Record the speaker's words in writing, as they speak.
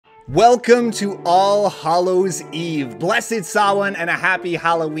Welcome to All Hallows Eve. Blessed Samhain and a happy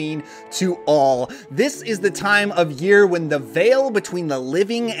Halloween to all. This is the time of year when the veil between the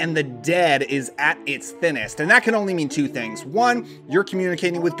living and the dead is at its thinnest. And that can only mean two things. One, you're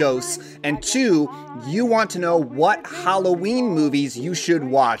communicating with ghosts. And two, you want to know what Halloween movies you should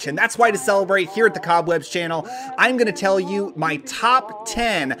watch. And that's why, to celebrate here at the COBWEBs channel, I'm going to tell you my top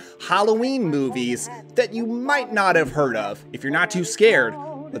 10 Halloween movies that you might not have heard of. If you're not too scared,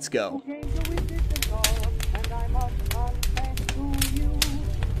 let's go.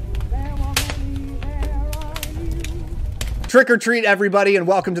 Trick or treat, everybody, and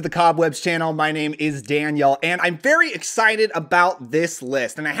welcome to the COBWEBs channel. My name is Daniel, and I'm very excited about this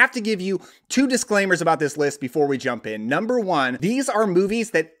list. And I have to give you two disclaimers about this list before we jump in. Number one, these are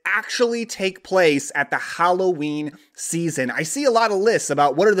movies that actually take place at the Halloween season. I see a lot of lists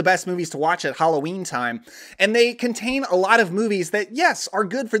about what are the best movies to watch at Halloween time, and they contain a lot of movies that, yes, are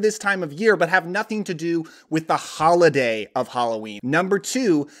good for this time of year, but have nothing to do with the holiday of Halloween. Number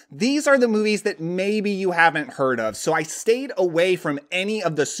two, these are the movies that maybe you haven't heard of, so I stayed away from any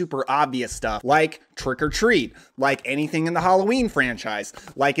of the super obvious stuff, like Trick or Treat, like anything in the Halloween franchise,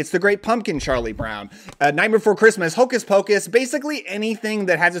 like It's the Great Pumpkin, Charlie Brown, Night Before Christmas, Hocus Pocus. Basically anything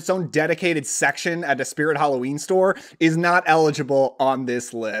that has its own dedicated section at a Spirit Halloween store is not eligible on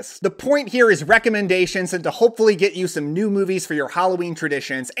this list. The point here is recommendations and to hopefully get you some new movies for your Halloween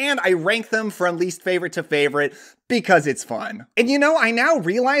traditions, and I rank them from least favorite to favorite because it's fun. And you know, I now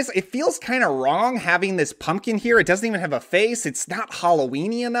realize it feels kind of wrong having this pumpkin here. It doesn't even have a face. It's not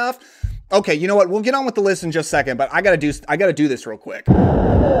Halloween-y enough. Okay, you know what? We'll get on with the list in just a second, but I gotta do this real quick.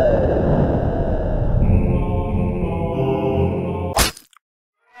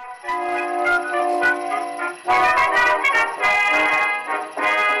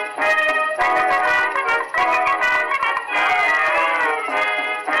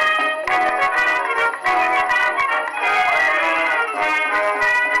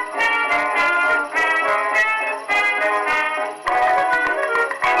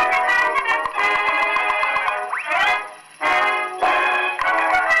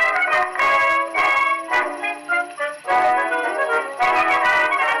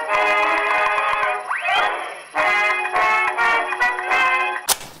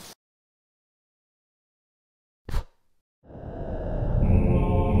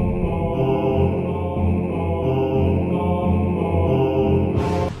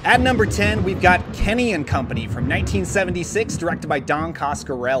 At number 10, we've got Kenny and Company from 1976, directed by Don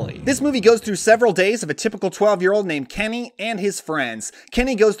Coscarelli. This movie goes through several days of a typical 12-year-old named Kenny and his friends.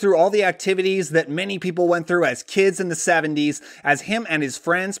 Kenny goes through all the activities that many people went through as kids in the 70s as him and his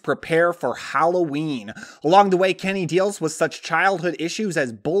friends prepare for Halloween. Along the way, Kenny deals with such childhood issues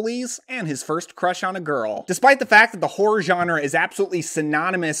as bullies and his first crush on a girl. Despite the fact that the horror genre is absolutely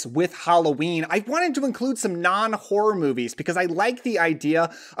synonymous with Halloween, I wanted to include some non-horror movies because I like the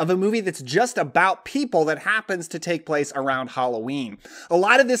idea of a movie that's just about people that happens to take place around Halloween. A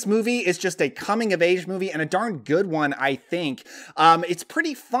lot of this movie is just a coming-of-age movie, and a darn good one, I think. It's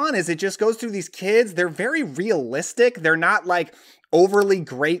pretty fun as it just goes through these kids. They're very realistic. They're not like overly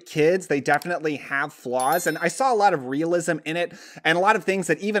great kids. They definitely have flaws, and I saw a lot of realism in it and a lot of things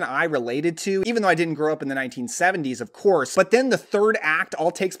that even I related to, even though I didn't grow up in the 1970s, of course. But then the third act all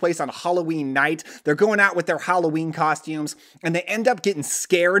takes place on Halloween night. They're going out with their Halloween costumes, and they end up getting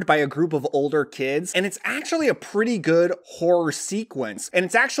scared by a group of older kids, and it's actually a pretty good horror sequence. And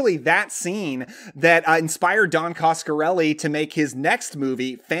it's actually that scene that inspired Don Coscarelli to make his next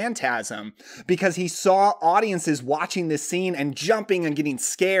movie, Phantasm, because he saw audiences watching this scene and jumping and getting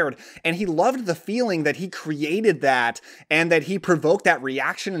scared, and he loved the feeling that he created that and that he provoked that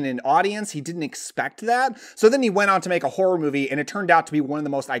reaction in an audience. He didn't expect that. So then he went on to make a horror movie, and it turned out to be one of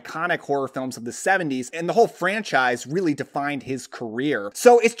the most iconic horror films of the 70s, and the whole franchise really defined his career.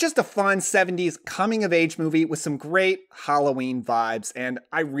 So it's just a fun 70s coming-of-age movie with some great Halloween vibes, and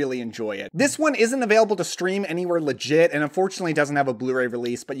I really enjoy it. This one isn't available to stream anywhere legit, and unfortunately doesn't have a Blu-ray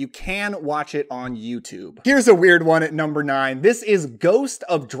release, but you can watch it on YouTube. Here's a weird one at number 9. This is Ghost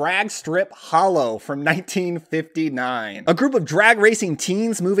of Drag Strip Hallow from 1959. A group of drag racing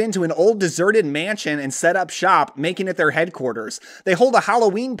teens move into an old deserted mansion and set up shop, making it their headquarters. They hold a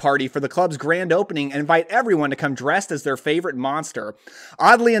Halloween party for the club's grand opening and invite everyone to come dressed as their favorite monster.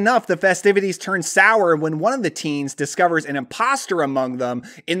 Oddly enough, the festivities turn sour when one of the teens discovers an imposter among them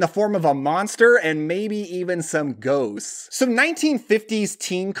in the form of a monster and maybe even some ghosts. So 1950s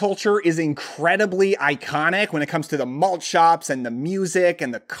teen culture is incredibly iconic when it comes to the malt shops and the music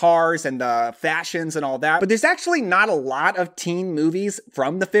and the cars and the fashions and all that. But there's actually not a lot of teen movies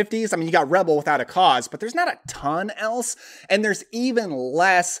from the 50s. I mean, you got Rebel Without a Cause, but there's not a ton else. And there's even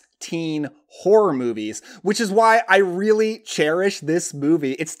less teen horror movies, which is why I really cherish this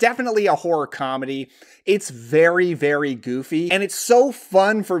movie. It's definitely a horror comedy. It's very, very goofy, and it's so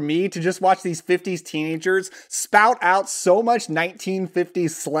fun for me to just watch these 50s teenagers spout out so much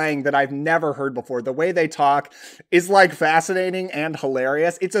 1950s slang that I've never heard before. The way they talk is like fascinating and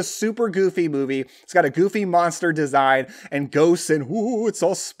hilarious. It's a super goofy movie. It's got a goofy monster design and ghosts and ooh, it's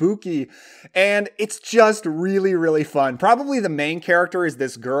all spooky. And it's just really, really fun. Probably the main character is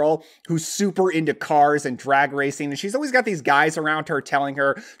this girl who's super into cars and drag racing, and she's always got these guys around her telling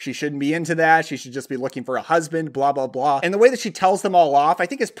her she shouldn't be into that, she should just be looking for a husband, blah, blah, blah. And the way that she tells them all off, I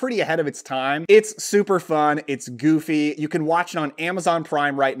think is pretty ahead of its time. It's super fun, it's goofy. You can watch it on Amazon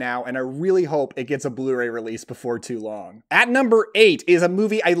Prime right now, and I really hope it gets a Blu-ray release before too long. At number 8 is a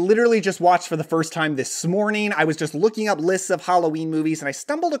movie I literally just watched for the first time this morning. I was just looking up lists of Halloween movies, and I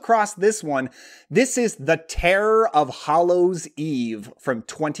stumbled across this one. This is The Terror of Hallows Eve from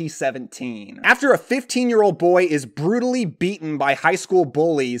 2017. After a 15-year-old boy is brutally beaten by high school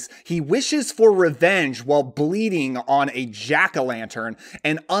bullies, he wishes for revenge while bleeding on a jack-o'-lantern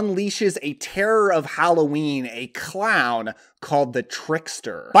and unleashes a terror of Halloween, a clown called the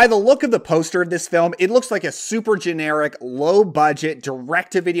Trickster. By the look of the poster of this film, it looks like a super generic, low-budget,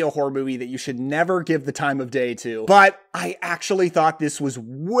 direct-to-video horror movie that you should never give the time of day to. But I actually thought this was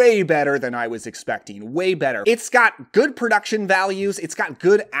way better than I was expecting. Way better. It's got good production values. It's got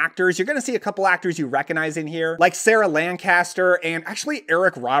good actors. You're gonna see a couple actors you recognize in here, like Sarah Lancaster, and actually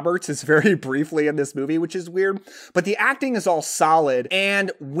Eric Roberts is very briefly in this movie, which is weird. But the acting is all solid.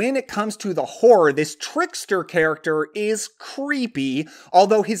 And when it comes to the horror, this Trickster character is creepy,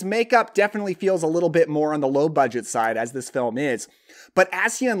 although his makeup definitely feels a little bit more on the low budget side, as this film is. But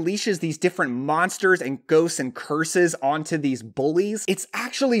as he unleashes these different monsters and ghosts and curses onto these bullies, it's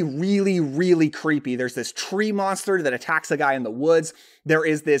actually really, really creepy. There's this tree monster that attacks a guy in the woods. There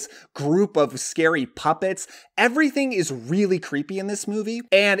is this group of scary puppets. Everything is really creepy in this movie,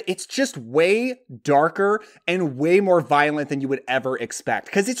 and it's just way darker and way more violent than you would ever expect.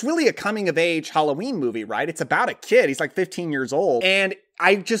 Because it's really a coming-of-age Halloween movie, right? It's about a kid. He's like 15 years old. And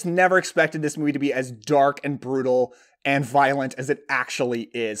I just never expected this movie to be as dark and brutal and violent as it actually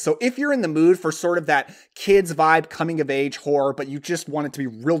is. So if you're in the mood for sort of that kids vibe coming of age horror, but you just want it to be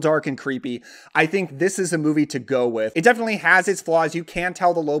real dark and creepy, I think this is a movie to go with. It definitely has its flaws. You can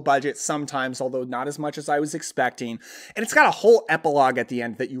tell the low budget sometimes, although not as much as I was expecting. And it's got a whole epilogue at the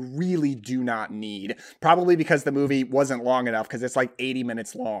end that you really do not need. Probably because the movie wasn't long enough, because it's like 80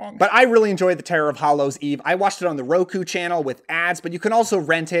 minutes long. But I really enjoyed The Terror of Hallows Eve. I watched it on the Roku channel with ads, but you can also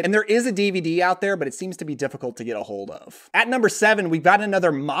rent it. And there is a DVD out there, but it seems to be difficult to get a hold of. At number 7, we've got another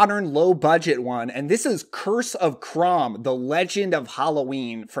modern low-budget one, and this is Curse of Crom, The Legend of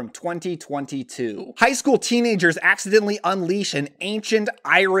Halloween from 2022. High school teenagers accidentally unleash an ancient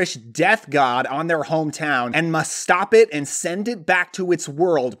Irish death god on their hometown and must stop it and send it back to its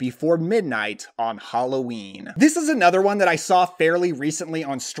world before midnight on Halloween. This is another one that I saw fairly recently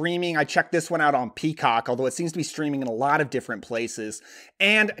on streaming. I checked this one out on Peacock, although it seems to be streaming in a lot of different places,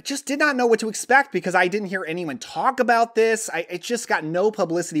 and just did not know what to expect because I didn't hear anyone talk about this. It just got no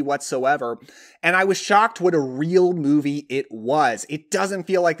publicity whatsoever, and I was shocked what a real movie it was. It doesn't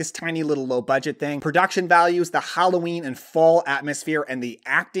feel like this tiny little low budget thing. Production values, the Halloween and fall atmosphere, and the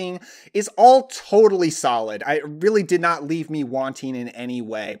acting is all totally solid. It really did not leave me wanting in any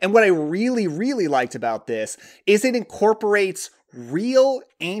way. And what I really, really liked about this is it incorporates real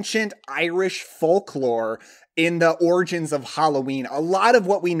ancient Irish folklore in the origins of Halloween. A lot of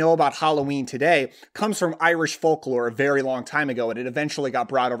what we know about Halloween today comes from Irish folklore a very long time ago, and it eventually got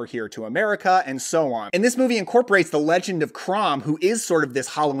brought over here to America and so on. And this movie incorporates the legend of Crom, who is sort of this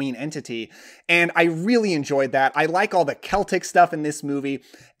Halloween entity, and I really enjoyed that. I like all the Celtic stuff in this movie.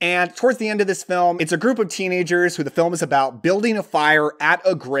 And towards the end of this film, it's a group of teenagers who the film is about building a fire at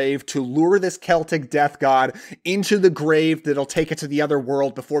a grave to lure this Celtic death god into the grave that'll take it to the other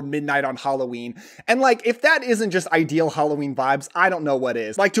world before midnight on Halloween. And like, if that isn't just ideal Halloween vibes, I don't know what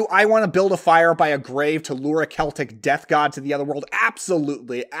is. Like, do I want to build a fire by a grave to lure a Celtic death god to the other world?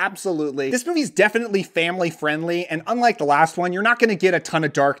 Absolutely, absolutely. This movie's definitely family friendly, and unlike the last one, you're not going to get a ton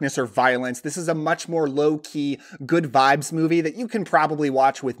of darkness or violence. This is a much more low-key, good vibes movie that you can probably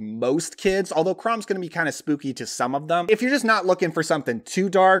watch with most kids, although Crom's going to be kind of spooky to some of them. If you're just not looking for something too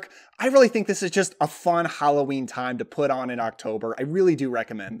dark, I really think this is just a fun Halloween time to put on in October. I really do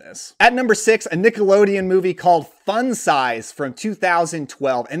recommend this. At number 6, a Nickelodeon movie movie called Fun Size from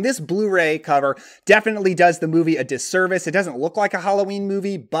 2012. And this Blu-ray cover definitely does the movie a disservice. It doesn't look like a Halloween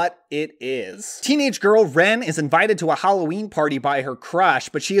movie, but it is. Teenage girl Ren is invited to a Halloween party by her crush,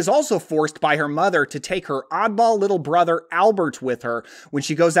 but she is also forced by her mother to take her oddball little brother Albert with her when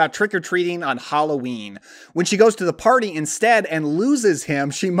she goes out trick-or-treating on Halloween. When she goes to the party instead and loses him,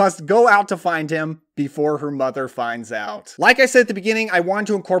 she must go out to find him before her mother finds out. Like I said at the beginning, I wanted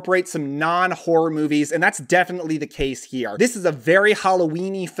to incorporate some non-horror movies, and that's definitely the case here. This is a very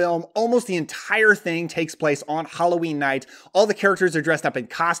Halloween-y film. Almost the entire thing takes place on Halloween night. All the characters are dressed up in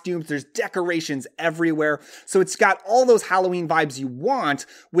costumes. There's decorations everywhere. So it's got all those Halloween vibes you want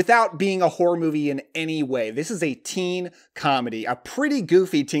without being a horror movie in any way. This is a teen comedy, a pretty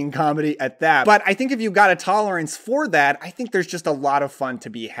goofy teen comedy at that. But I think if you've got a tolerance for that, I think there's just a lot of fun to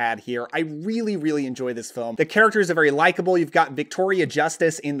be had here. I really enjoy this film. The characters are very likable. You've got Victoria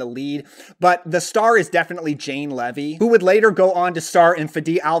Justice in the lead, but the star is definitely Jane Levy, who would later go on to star in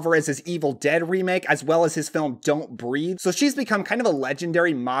Fede Alvarez's Evil Dead remake, as well as his film Don't Breathe. So she's become kind of a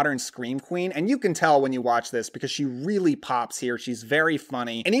legendary modern scream queen, and you can tell when you watch this because she really pops here. She's very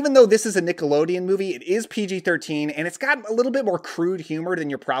funny. And even though this is a Nickelodeon movie, it is PG-13, and it's got a little bit more crude humor than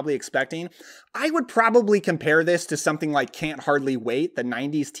you're probably expecting. I would probably compare this to something like Can't Hardly Wait, the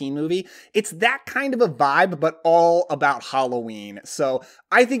 90s teen movie. It's that kind of a vibe, but all about Halloween. So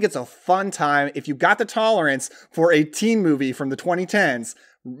I think it's a fun time. If you've got the tolerance for a teen movie from the 2010s,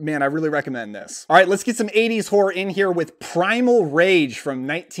 man, I really recommend this. All right, let's get some 80s horror in here with Primal Rage from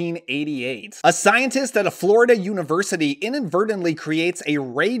 1988. A scientist at a Florida university inadvertently creates a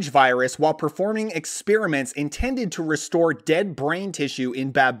rage virus while performing experiments intended to restore dead brain tissue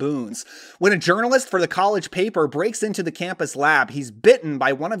in baboons. When a journalist for the college paper breaks into the campus lab, he's bitten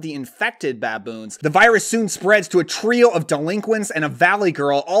by one of the infected baboons. The virus soon spreads to a trio of delinquents and a valley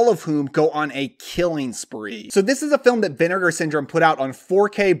girl, all of whom go on a killing spree. So this is a film that Vinegar Syndrome put out on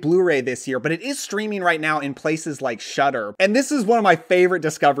 4K Blu-ray this year, but it is streaming right now in places like Shudder. And this is one of my favorite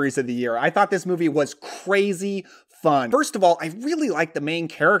discoveries of the year. I thought this movie was crazy fun. First of all, I really like the main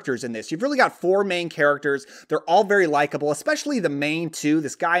characters in this. You've really got 4 main characters. They're all very likable, especially the main 2,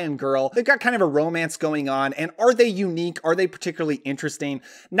 this guy and girl. They've got kind of a romance going on. And are they unique? Are they particularly interesting?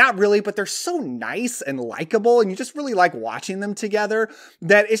 Not really, but they're so nice and likable, and you just really like watching them together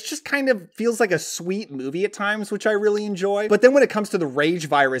that it's just kind of feels like a sweet movie at times, which I really enjoy. But then when it comes to the rage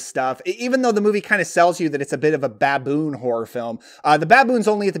virus stuff, even though the movie kind of sells you that it's a bit of a baboon horror film, the baboon's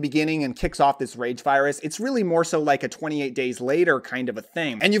only at the beginning and kicks off this rage virus. It's really more so like a 28 Days Later kind of a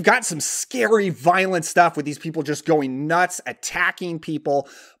thing. And you've got some scary, violent stuff with these people just going nuts, attacking people.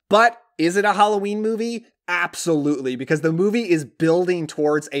 But is it a Halloween movie? Absolutely, because the movie is building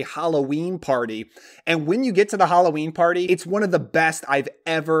towards a Halloween party. And when you get to the Halloween party, it's one of the best I've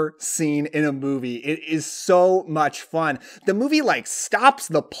ever seen in a movie. It is so much fun. The movie like stops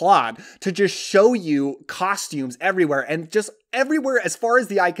the plot to just show you costumes everywhere, and just everywhere, as far as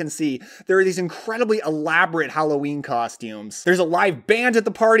the eye can see, there are these incredibly elaborate Halloween costumes. There's a live band at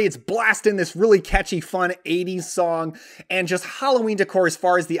the party. It's blasting this really catchy, fun 80s song, and just Halloween decor as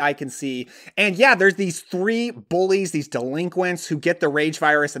far as the eye can see. And yeah, there's these 3 bullies, these delinquents who get the rage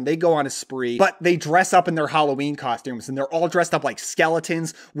virus and they go on a spree, but they dress up in their Halloween costumes, and they're all dressed up like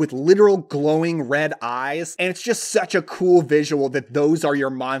skeletons with literal glowing red eyes. And it's just such a cool visual that those are your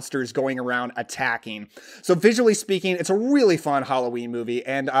monsters going around attacking. So visually speaking, it's a really fun Halloween movie,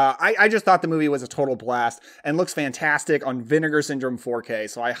 and I just thought the movie was a total blast and looks fantastic on Vinegar Syndrome 4K,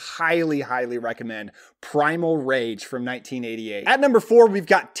 so I highly recommend Primal Rage from 1988. At number 4, we've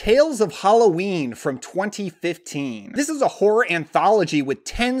got Tales of Halloween from 2015. This is a horror anthology with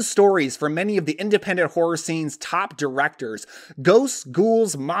 10 stories from many of the independent horror scene's top directors. Ghosts,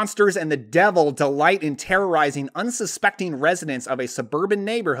 ghouls, monsters, and the devil delight in terrorizing unsuspecting residents of a suburban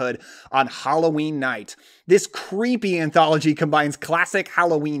neighborhood on Halloween night. This creepy anthology combines classic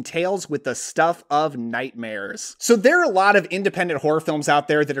Halloween tales with the stuff of nightmares. So there are a lot of independent horror films out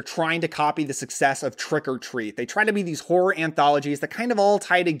there that are trying to copy the success of Trick or Treat. They try to be these horror anthologies that kind of all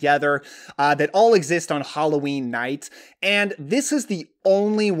tie together, that all exist on Halloween night. And this is the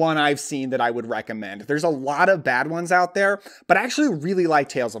only one I've seen that I would recommend. There's a lot of bad ones out there, but I actually really like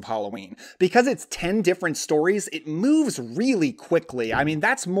Tales of Halloween. Because it's 10 different stories, it moves really quickly. I mean,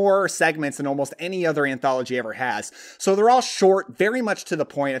 that's more segments than almost any other anthology ever has. So they're all short, very much to the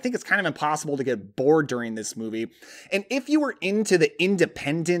point. I think it's kind of impossible to get bored during this movie. And if you were into the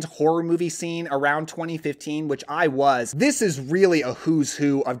independent horror movie scene around 2015, which I was, this is really a who's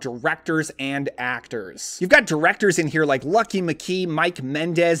who of directors and actors. You've got directors in here like Lucky McKee, Mike Mike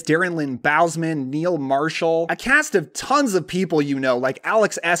Mendez, Darren Lynn Bousman, Neil Marshall, a cast of tons of people you know, like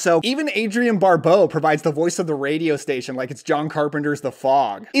Alex Esso. Even Adrienne Barbeau provides the voice of the radio station like it's John Carpenter's The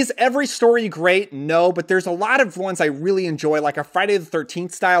Fog. Is every story great? No, but there's a lot of ones I really enjoy, like a Friday the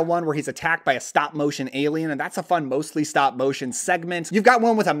 13th style one where he's attacked by a stop-motion alien, and that's a fun, mostly stop-motion segment. You've got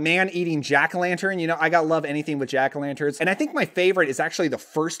one with a man eating jack-o'-lantern. You know, I gotta love anything with jack-o'-lanterns. And I think my favorite is actually the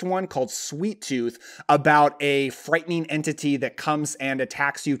first one called Sweet Tooth, about a frightening entity that comes and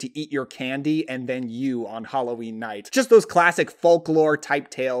attacks you to eat your candy and then you on Halloween night. Just those classic folklore type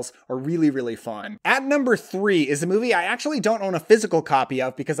tales are really, really fun. At number 3 is a movie I actually don't own a physical copy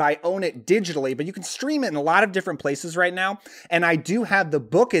of because I own it digitally, but you can stream it in a lot of different places right now. And I do have the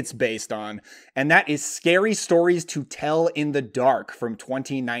book it's based on, and that is Scary Stories to Tell in the Dark from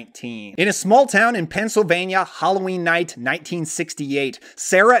 2019. In a small town in Pennsylvania, Halloween night, 1968,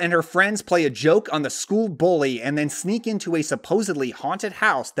 Sarah and her friends play a joke on the school bully and then sneak into a supposedly haunted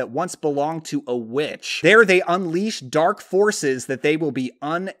house that once belonged to a witch. There they unleash dark forces that they will be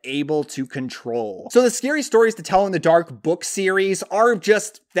unable to control. So the Scary Stories to Tell in the Dark book series are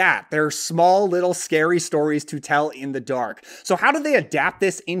just that. They're small little scary stories to tell in the dark. So how do they adapt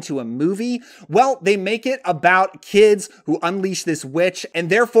this into a movie? Well, they make it about kids who unleash this witch, and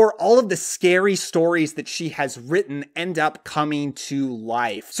therefore all of the scary stories that she has written end up coming to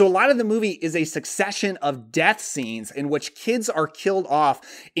life. So a lot of the movie is a succession of death scenes in which kids are killed off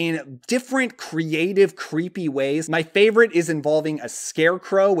in different creative, creepy ways. My favorite is involving a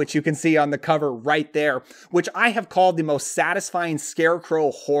scarecrow, which you can see on the cover right there, which I have called the most satisfying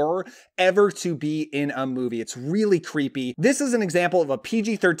scarecrow horror ever to be in a movie. It's really creepy. This is an example of a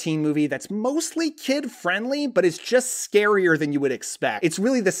PG-13 movie that's mostly kid-friendly, but it's just scarier than you would expect. It's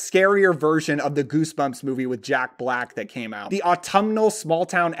really the scarier version of the Goosebumps movie with Jack Black that came out. The autumnal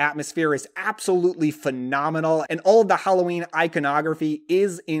small-town atmosphere is absolutely phenomenal, and all of the Halloween iconography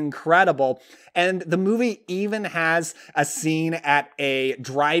is incredible. And the movie even has a scene at a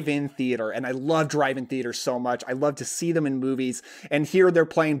drive-in theater, and I love drive-in theaters so much. I love to see them in movies, and here they're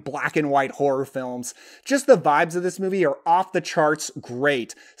playing black and white horror films. Just the vibes of this movie are off the charts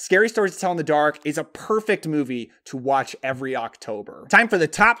great. Scary Stories to Tell in the Dark is a perfect movie to watch every October. Time for the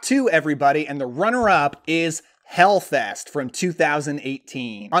top 2, everybody, and the runner-up is Hellfest from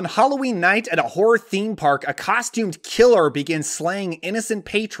 2018. On Halloween night at a horror theme park, a costumed killer begins slaying innocent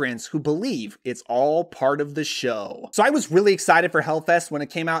patrons who believe it's all part of the show. So I was really excited for Hellfest when it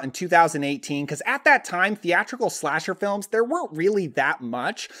came out in 2018, because at that time, theatrical slasher films, there weren't really that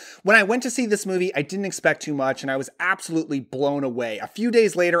much. When I went to see this movie, I didn't expect too much, and I was absolutely blown away. A few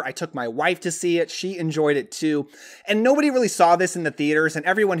days later, I took my wife to see it. She enjoyed it too. And nobody really saw this in the theaters, and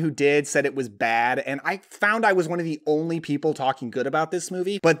everyone who did said it was bad, and I found I was one of the only people talking good about this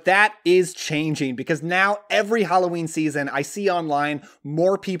movie. But that is changing, because now every Halloween season I see online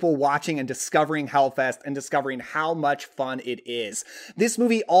more people watching and discovering Hellfest and discovering how much fun it is. This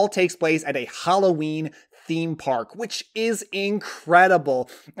movie all takes place at a Halloween theme park, which is incredible.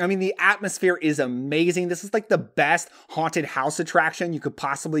 I mean, the atmosphere is amazing. This is like the best haunted house attraction you could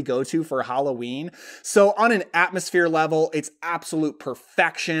possibly go to for Halloween. So on an atmosphere level, it's absolute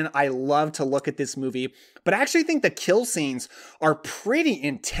perfection. I love to look at this movie. But I actually think the kill scenes are pretty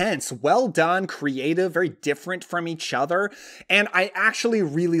intense, well done, creative, very different from each other. And I actually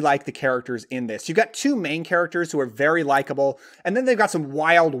really like the characters in this. You've got 2 main characters who are very likable, and then they've got some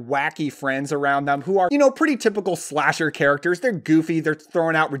wild, wacky friends around them who are, you know, pretty typical slasher characters. They're goofy, they're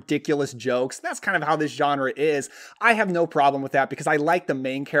throwing out ridiculous jokes. That's kind of how this genre is. I have no problem with that because I like the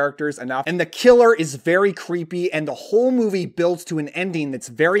main characters enough. And the killer is very creepy, and the whole movie builds to an ending that's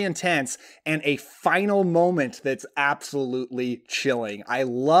very intense and a final moment that's absolutely chilling. I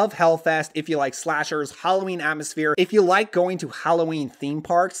love Hellfest. If you like slashers, Halloween atmosphere, if you like going to Halloween theme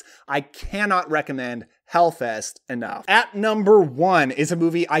parks, I cannot recommend Hellfest enough. At number 1 is a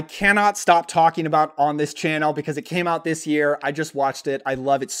movie I cannot stop talking about on this channel because it came out this year. I just watched it. I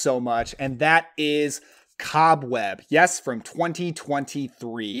love it so much. And that is COBWEB. Yes, from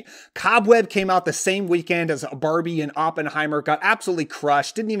 2023. COBWEB came out the same weekend as Barbie and Oppenheimer, got absolutely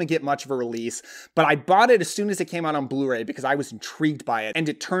crushed, didn't even get much of a release, but I bought it as soon as it came out on Blu-ray because I was intrigued by it, and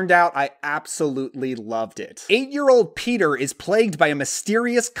it turned out I absolutely loved it. 8-year-old Peter is plagued by a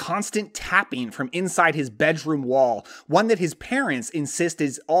mysterious constant tapping from inside his bedroom wall, one that his parents insist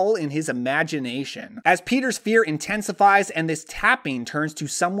is all in his imagination. As Peter's fear intensifies and this tapping turns to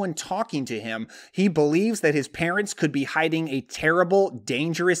someone talking to him, he believes believes that his parents could be hiding a terrible,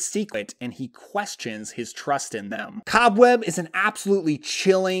 dangerous secret, and he questions his trust in them. Cobweb is an absolutely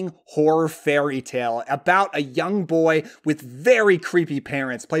chilling horror fairy tale about a young boy with very creepy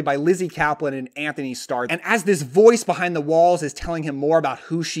parents, played by Lizzie Kaplan and Anthony Starr. And as this voice behind the walls is telling him more about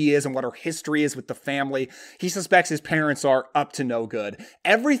who she is and what her history is with the family, he suspects his parents are up to no good.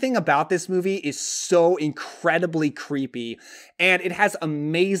 Everything about this movie is so incredibly creepy, and it has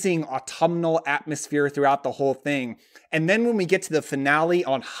amazing autumnal atmosphere throughout the whole thing. And then when we get to the finale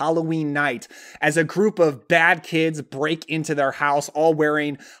on Halloween night, as a group of bad kids break into their house all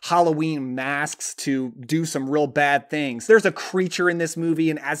wearing Halloween masks to do some real bad things, there's a creature in this movie,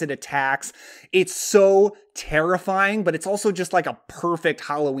 and as it attacks, it's so terrifying, but it's also just like a perfect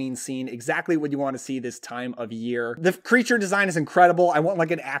Halloween scene, exactly what you want to see this time of year. The creature design is incredible. I want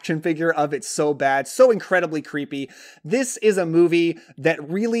like an action figure of it so bad, so incredibly creepy. This is a movie that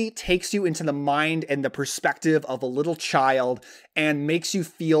really takes you into the mind and the perspective of a little child and makes you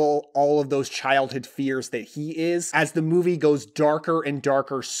feel all of those childhood fears that he is as the movie goes darker and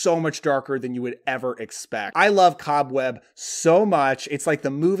darker, so much darker than you would ever expect. I love Cobweb so much. It's like the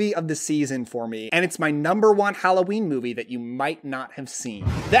movie of the season for me, and it's my #1 Halloween movie that you might not have seen.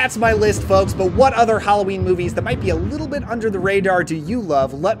 That's my list, folks, but what other Halloween movies that might be a little bit under the radar do you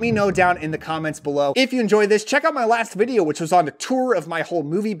love? Let me know down in the comments below. If you enjoyed this, check out my last video, which was on a tour of my whole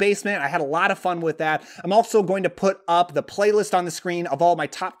movie basement. I had a lot of fun with that. I'm also going to put up the playlist on the screen of all my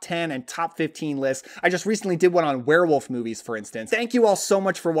top 10 and top 15 lists. I just recently did one on werewolf movies, for instance. Thank you all so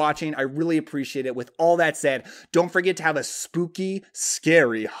much for watching. I really appreciate it. With all that said, don't forget to have a spooky,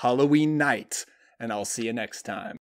 scary Halloween night, and I'll see you next time.